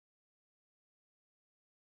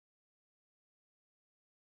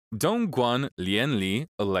Dongguan Lianli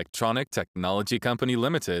Electronic Technology Company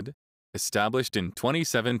Limited, established in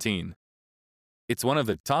 2017. It's one of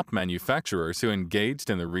the top manufacturers who engaged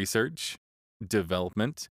in the research,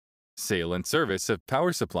 development, sale and service of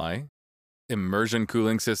power supply, immersion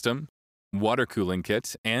cooling system, water cooling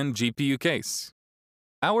kit, and GPU case.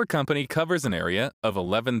 Our company covers an area of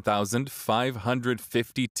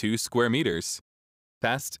 11,552 square meters,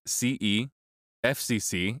 past CE,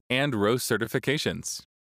 FCC, and RoHS certifications.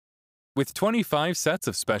 With 25 sets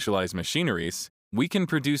of specialized machineries, we can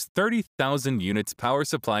produce 30,000 units power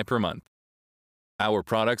supply per month. Our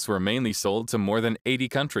products were mainly sold to more than 80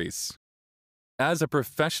 countries. As a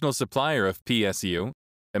professional supplier of PSU,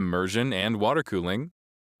 immersion and water cooling,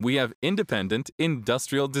 we have independent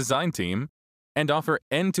industrial design team and offer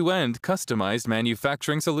end-to-end customized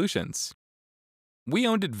manufacturing solutions. We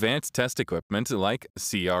own advanced test equipment like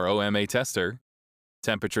CROMA tester,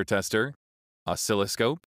 temperature tester,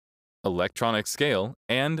 oscilloscope, electronic scale,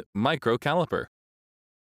 and micro caliper.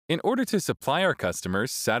 In order to supply our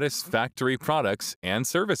customers satisfactory products and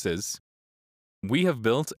services, we have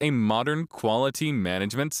built a modern quality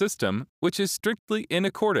management system which is strictly in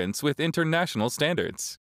accordance with international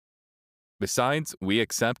standards. Besides, we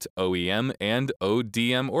accept OEM and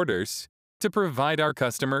ODM orders to provide our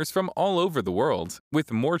customers from all over the world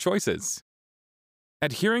with more choices.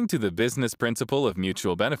 Adhering to the business principle of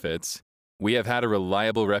mutual benefits, we have had a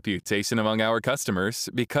reliable reputation among our customers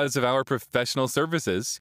because of our professional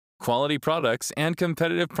services, quality products, and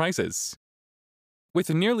competitive prices. With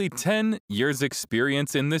nearly 10 years'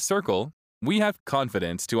 experience in this circle, we have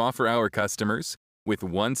confidence to offer our customers with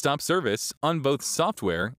one-stop service on both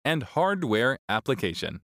software and hardware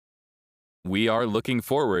application. We are looking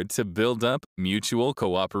forward to build up mutual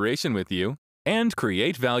cooperation with you and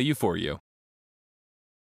create value for you.